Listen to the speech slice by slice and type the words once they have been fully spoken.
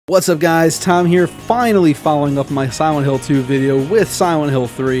What's up guys, Tom here, finally following up my Silent Hill 2 video with Silent Hill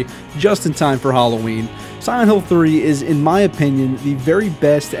 3, just in time for Halloween. Silent Hill 3 is, in my opinion, the very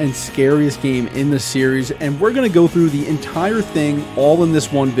best and scariest game in the series, and we're going to go through the entire thing all in this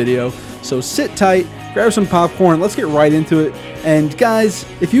one video. So sit tight, grab some popcorn, let's get right into it. And guys,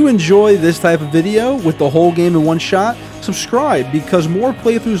 if you enjoy this type of video with the whole game in one shot, subscribe, because more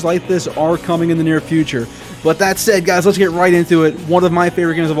playthroughs like this are coming in the near future. But that said, guys, let's get right into it. One of my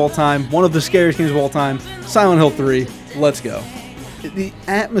favorite games of all time, one of the scariest games of all time, Silent Hill 3. Let's go. The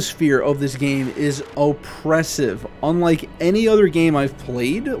atmosphere of this game is oppressive. Unlike any other game I've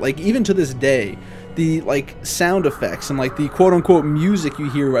played, like even to this day, the sound effects and the quote-unquote music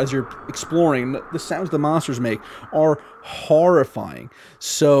you hear as you're exploring, the sounds the monsters make are horrifying.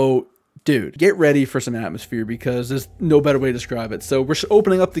 So dude, get ready for some atmosphere because there's no better way to describe it. So we're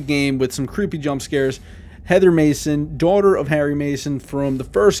opening up the game with some creepy jump scares. Heather Mason, daughter of Harry Mason from the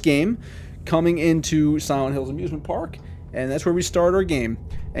first game, coming into Silent Hill's amusement park, and that's where we start our game.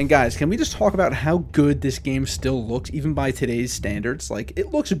 And guys, can we just talk about how good this game still looks, even by today's standards? Like,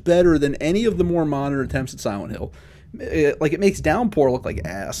 it looks better than any of the more modern attempts at Silent Hill. It makes Downpour look like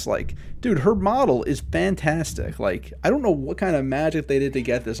ass. Like, dude, her model is fantastic. Like, I don't know what kind of magic they did to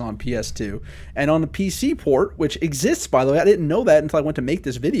get this on PS2. And on the PC port, which exists, by the way, I didn't know that until I went to make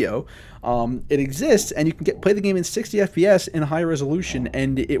this video. It exists, and you can play the game in 60 FPS in high resolution,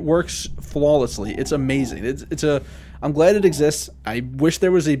 and it works flawlessly. It's amazing. I'm glad it exists. I wish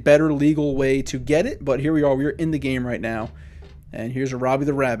there was a better legal way to get it, but here we are. We're in the game right now. And here's a Robbie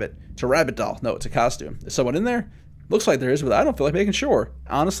the Rabbit. It's a rabbit doll. No, it's a costume. Is someone in there? Looks like there is, but I don't feel like making sure.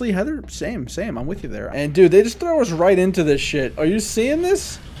 Honestly, Heather, same. I'm with you there. And dude, they just throw us right into this shit. Are you seeing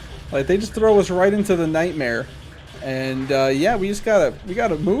this? Like, they just throw us right into the nightmare. And yeah, we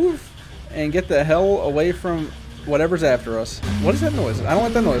gotta move and get the hell away from whatever's after us. What is that noise? I don't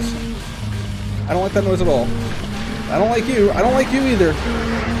like that noise. I don't like that noise at all. I don't like you. I don't like you either.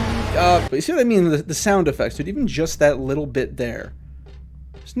 But you see what I mean? The sound effects, dude. Even just that little bit there.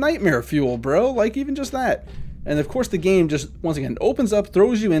 It's nightmare fuel, bro. Like, even just that. And of course the game just, once again, opens up,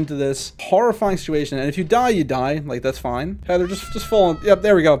 throws you into this horrifying situation, and if you die, you die. Like, that's fine. Heather, just fall. Yep,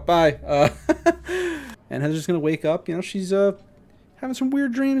 there we go. Bye. And Heather's just gonna wake up. You know, she's having some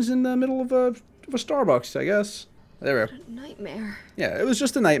weird dreams in the middle of a Starbucks, I guess. There we go. What a nightmare. Yeah, it was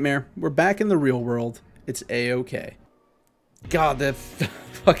just a nightmare. We're back in the real world. It's A-okay. God, that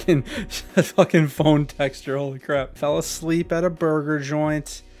fucking phone texture. Holy crap. Fell asleep at a burger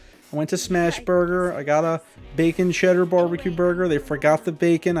joint. I went to Smash Burger. I got a bacon cheddar barbecue burger. They forgot the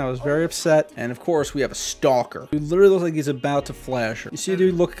bacon. I was very upset. And of course, we have a stalker who literally looks like he's about to flash her. You see a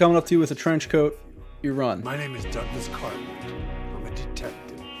dude coming up to you with a trench coat, you run. My name is Douglas Cartwright. I'm a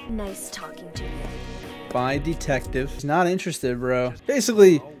detective. Nice talking to you. By detective. He's not interested, bro.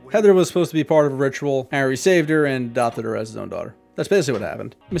 Basically, Heather was supposed to be part of a ritual. Harry saved her and adopted her as his own daughter. That's basically what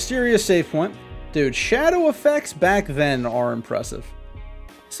happened. Mysterious save point. Dude, shadow effects back then are impressive.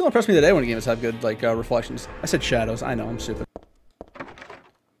 Still impressed me today when games have good, reflections. I said shadows. I know, I'm stupid.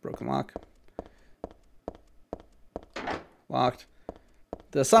 Broken lock. Locked.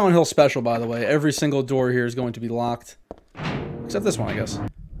 The Silent Hill special, by the way. Every single door here is going to be locked. Except this one, I guess.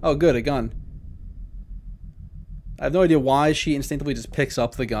 Oh, good, a gun. I have no idea why she instinctively just picks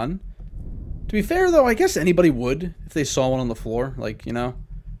up the gun. To be fair, though, I guess anybody would if they saw one on the floor. Like, you know.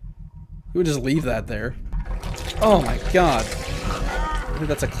 You would just leave that there. Oh my god. I think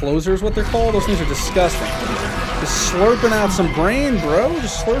that's a closer is what they're called. Those things are disgusting. Just slurping out some brain, bro.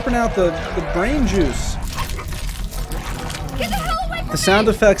 Just slurping out the brain juice. Get the hell away from The sound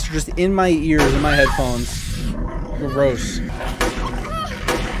effects are just in my ears, in my headphones. Gross.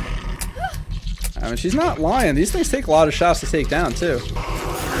 I mean, she's not lying. These things take a lot of shots to take down, too.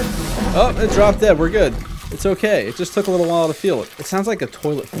 Oh, it dropped dead. We're good. It's okay. It just took a little while to feel it. It sounds like a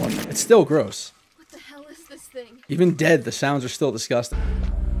toilet flush. It's still gross. What the hell is this thing? Even dead, the sounds are still disgusting.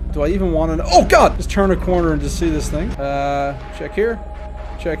 Do I even want to know? Oh, God! Just turn a corner and just see this thing. Check here.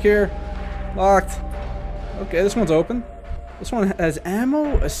 Check here. Locked. Okay, this one's open. This one has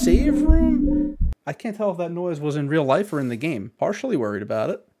ammo, a save room. I can't tell if that noise was in real life or in the game. Partially worried about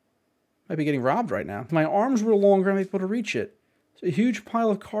it. Might be getting robbed right now. If my arms were longer, I might be able to reach it. It's a huge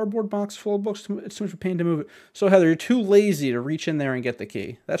pile of cardboard box full of books. It's too much of a pain to move it. So Heather, you're too lazy to reach in there and get the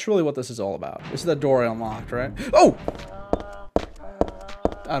key. That's really what this is all about. This is the door I unlocked, right? Oh!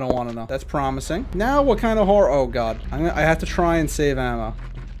 I don't want to know. That's promising. Now what kind of horror? Oh god. I have to try and save ammo.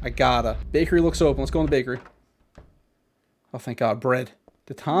 I gotta. Bakery looks open. Let's go in the bakery. Oh, thank god. Bread.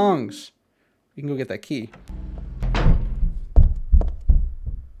 The tongs. We can go get that key.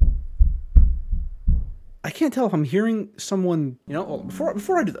 I can't tell if I'm hearing someone, you know,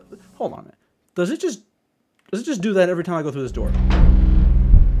 before I do that, hold on a minute. Does it just do that every time I go through this door?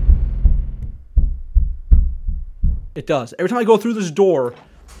 It does. Every time I go through this door,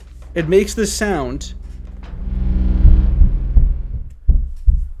 it makes this sound.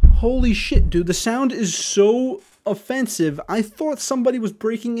 Holy shit, dude. The sound is so offensive. I thought somebody was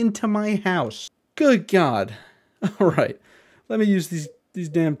breaking into my house. Good God. Alright. Let me use these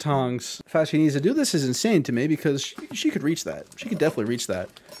damn tongs. The fact she needs to do this is insane to me because she could reach that. She could definitely reach that.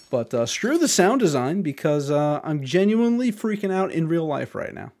 But screw the sound design because I'm genuinely freaking out in real life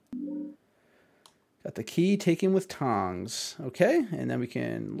right now. Got the key taken with tongs. Okay, and then we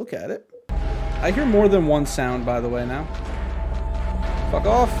can look at it. I hear more than one sound, by the way, now. Fuck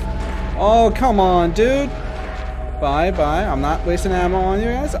off. Oh, come on, dude. Bye. I'm not wasting ammo on you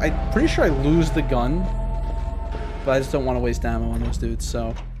guys. I'm pretty sure I lose the gun. But I just don't want to waste ammo on those dudes,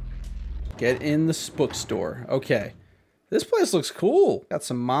 so... Get in the bookstore. Okay. This place looks cool. Got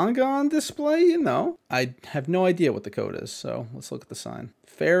some manga on display, you know. I have no idea what the code is, so let's look at the sign.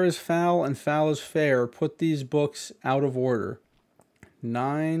 Fair is foul and foul is fair. Put these books out of order.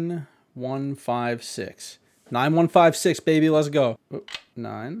 9156. 9156, baby, let's go.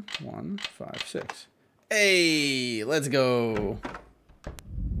 9156. Hey, let's go.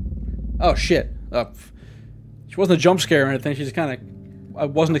 Oh, shit. She wasn't a jump scare or anything. She just kind of... I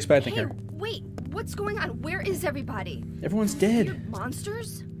wasn't expecting her. Wait, what's going on? Where is everybody? Everyone's dead. Weird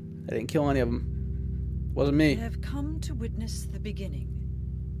monsters? I didn't kill any of them. Wasn't me. We have come to witness the beginning.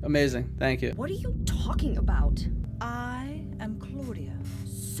 Amazing. Thank you. What are you talking about? I am Claudia.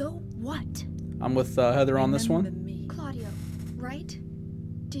 So what? I'm with Heather on this Remember one. me. Claudio, right?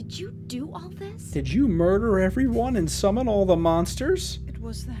 Did you do all this? Did you murder everyone and summon all the monsters? It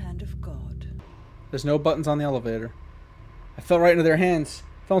was the hand of God. There's no buttons on the elevator. I fell right into their hands.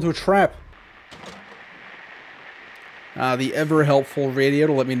 Fell into a trap. The ever-helpful radio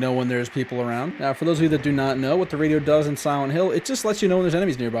to let me know when there's people around. Now, for those of you that do not know what the radio does in Silent Hill, it just lets you know when there's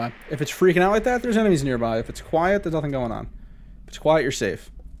enemies nearby. If it's freaking out like that, there's enemies nearby. If it's quiet, there's nothing going on. If it's quiet, you're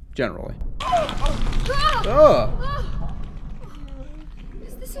safe. Generally.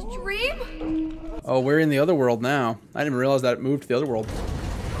 Is this a dream? Oh, we're in the other world now. I didn't even realize that it moved to the other world.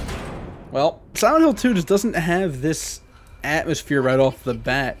 Well, Silent Hill 2 just doesn't have this atmosphere right off the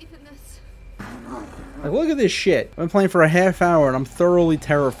bat. Like, look at this shit. I've been playing for a half hour and I'm thoroughly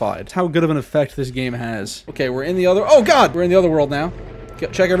terrified. That's how good of an effect this game has. Okay, we're in the other... Oh, God! We're in the other world now.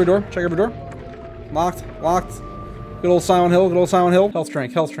 Check every door. Check every door. Locked. Locked. Good old Silent Hill. Good old Silent Hill. Health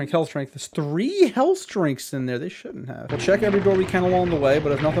drink. Health drink. Health drink. There's 3 health drinks in there. They shouldn't have. We'll check every door we can along the way,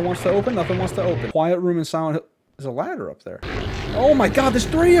 but if nothing wants to open, nothing wants to open. Quiet room in Silent Hill. There's a ladder up there. Oh, my God. There's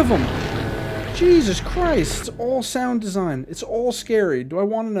 3 of them. Jesus Christ. It's all sound design. It's all scary. Do I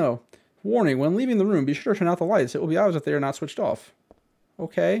want to know? Warning, when leaving the room, be sure to turn out the lights. It will be obvious if they are not switched off.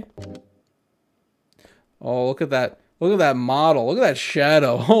 Okay. Oh, look at that. Look at that model. Look at that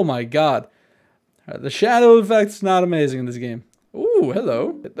shadow. Oh my God. The shadow effect's not amazing in this game. Ooh,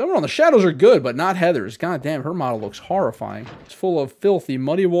 hello. The shadows are good, but not Heather's. God damn, her model looks horrifying. It's full of filthy,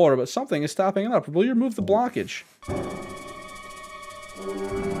 muddy water, but something is stopping it up. Will you remove the blockage?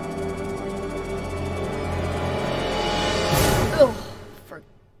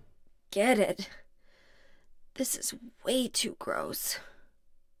 Get it. This is way too gross.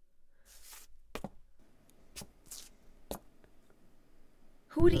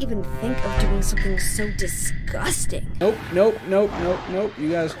 Who would even think of doing something so disgusting? Nope. You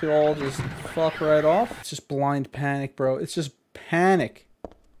guys could all just fuck right off. It's just blind panic, bro. It's just panic.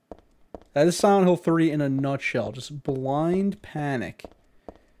 That is Silent Hill 3 in a nutshell. Just blind panic.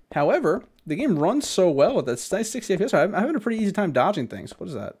 However, the game runs so well with that nice 60 FPS. I'm having a pretty easy time dodging things. What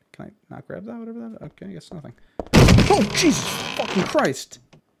is that? Can I not grab that? Whatever that is? Okay, I guess nothing. Oh, Jesus fucking Christ.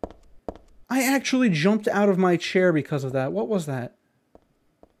 I actually jumped out of my chair because of that. What was that?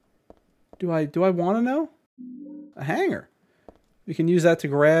 Do I want to know? A hanger. We can use that to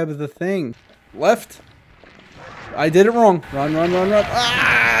grab the thing. Left. I did it wrong. Run.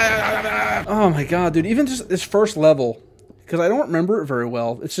 Ah! Oh my God, dude. Even just this first level... Because I don't remember it very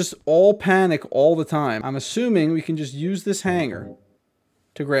well. It's just all panic all the time. I'm assuming we can just use this hanger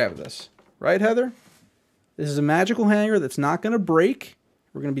to grab this. Right, Heather? This is a magical hanger that's not going to break.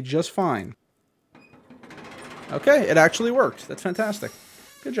 We're going to be just fine. Okay, it actually worked. That's fantastic.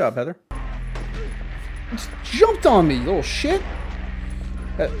 Good job, Heather. It just jumped on me, you little shit.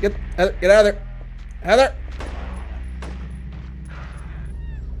 Get out of there. Heather!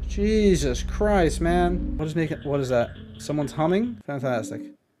 Jesus Christ, man. What is that? Someone's humming? Fantastic.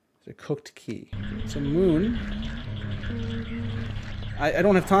 It's a cooked key. It's a moon. I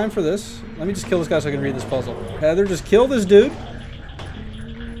don't have time for this. Let me just kill this guy so I can read this puzzle. Heather, just kill this dude.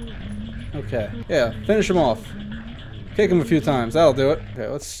 Okay. Yeah, finish him off. Kick him a few times. That'll do it. Okay,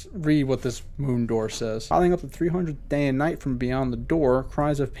 let's read what this moon door says. Piling up the 300th day and night from beyond the door,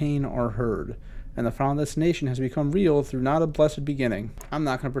 cries of pain are heard. And the final destination has become real through not a blessed beginning. I'm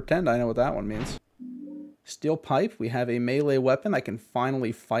not going to pretend I know what that one means. Steel pipe. We have a melee weapon. I can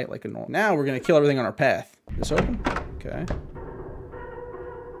finally fight like a normal. Now we're going to kill everything on our path. This open? Okay.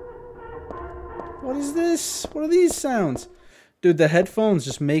 What is this? What are these sounds? Dude, the headphones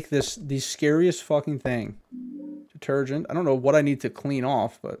just make this the scariest fucking thing. Detergent. I don't know what I need to clean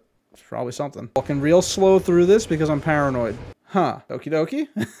off, but it's probably something. Walking real slow through this because I'm paranoid. Huh. Okie dokie.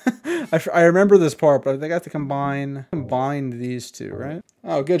 I remember this part, but I think I have to combine these two, right?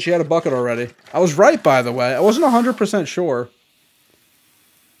 Oh, good. She had a bucket already. I was right, by the way. I wasn't 100% sure.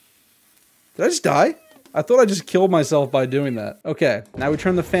 Did I just die? I thought I just killed myself by doing that. Okay, now we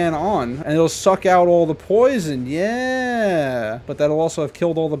turn the fan on, and it'll suck out all the poison. Yeah. But that'll also have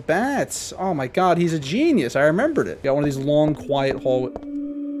killed all the bats. Oh my god, he's a genius. I remembered it. Got one of these long, quiet hallways.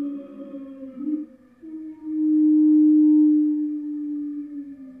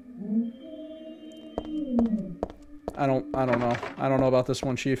 I don't know. I don't know about this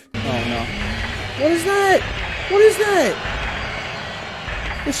one, Chief. Oh no. What is that? What is that?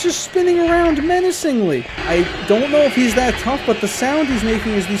 It's just spinning around menacingly. I don't know if he's that tough, but the sound he's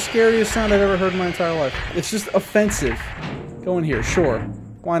making is the scariest sound I've ever heard in my entire life. It's just offensive. Go in here, sure.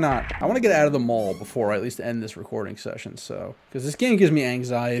 Why not? I want to get out of the mall before I at least end this recording session, so... Because this game gives me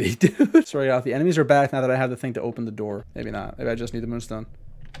anxiety, dude. Sorry, out. The enemies are back now that I have the thing to open the door. Maybe not. Maybe I just need the moonstone.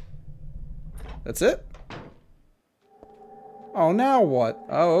 That's it? Oh, now what?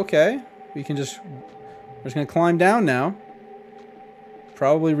 Oh, okay. We can just... We're just gonna climb down now.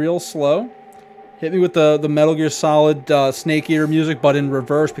 Probably real slow. Hit me with the Metal Gear Solid Snake Eater music, but in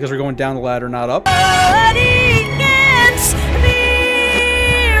reverse because we're going down the ladder, not up. I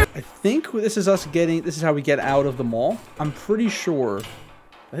think this is us getting. This is how we get out of the mall. I'm pretty sure.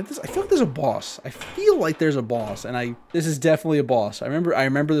 I feel like there's a boss. I feel like there's a boss, and this is definitely a boss. I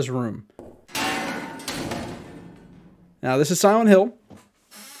remember this room. Now this is Silent Hill.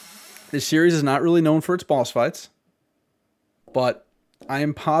 This series is not really known for its boss fights, but I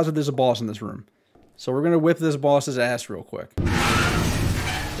am positive there's a boss in this room. So we're going to whip this boss's ass real quick.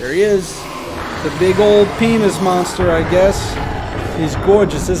 There he is. The big old penis monster, I guess. He's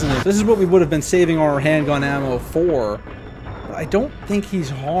gorgeous, isn't he? This is what we would have been saving our handgun ammo for. But I don't think he's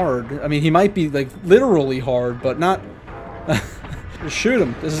hard. I mean, he might be, like, literally hard, but not... Just shoot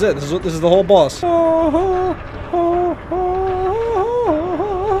him. This is it. This is the whole boss. I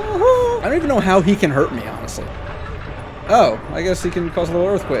don't even know how he can hurt me, honestly. Oh, I guess he can cause a little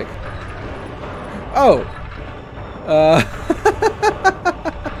earthquake. Oh.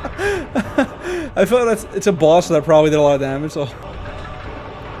 I feel like it's a boss that probably did a lot of damage, so...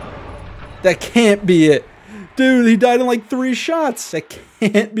 That can't be it. Dude, he died in like 3 shots. That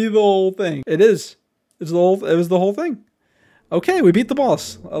can't be the whole thing. It is. It was the whole thing. Okay, we beat the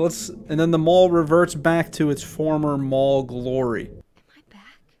boss. And then the mall reverts back to its former mall glory.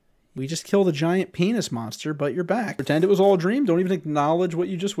 We just killed a giant penis monster, but you're back. Pretend it was all a dream. Don't even acknowledge what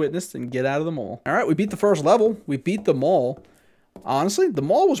you just witnessed and get out of the mall. All right, we beat the first level. We beat the mall. Honestly, the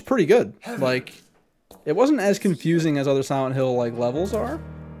mall was pretty good. Like, it wasn't as confusing as other Silent Hill like levels are,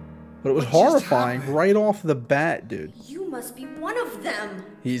 but it was horrifying right off the bat, dude. You must be one of them.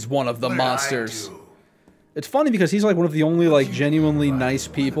 He's one of the monsters. It's funny because he's like one of the only like genuinely nice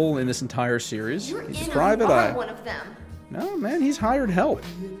people in this entire series. He's a private eye. One of them. No, man, he's hired help.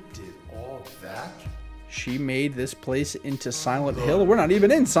 Did all that? She made this place into Silent Hill. We're not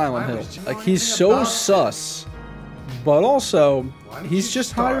even in Silent Hill. Like, he's so sus. But also, he's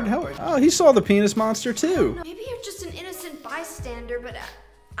just hired help. Oh, he saw the penis monster too. Maybe you're just an innocent bystander, but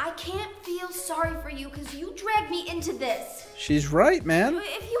I can't feel sorry for you because you dragged me into this. She's right, man.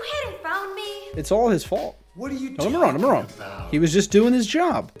 If you hadn't found me... It's all his fault. What are you doing? I'm wrong. He was just doing his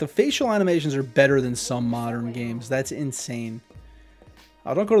job. The facial animations are better than some modern games. That's insane.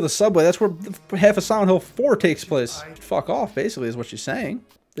 Oh, don't go to the subway. That's where half of Silent Hill 4 takes place. Fuck off, basically, is what she's saying.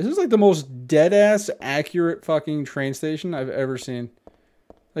 This is like the most dead-ass accurate fucking train station I've ever seen.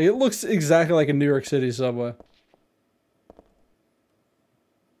 Like, it looks exactly like a New York City subway.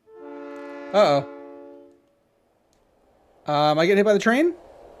 Uh-oh. Am I getting hit by the train?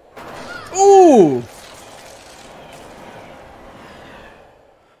 Ooh!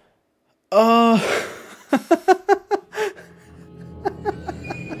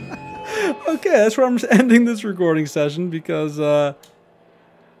 Okay, that's where I'm ending this recording session because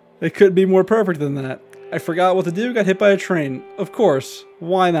it could be more perfect than that. I forgot what to do, got hit by a train. Of course.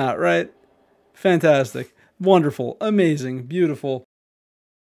 Why not, right? Fantastic. Wonderful. Amazing. Beautiful.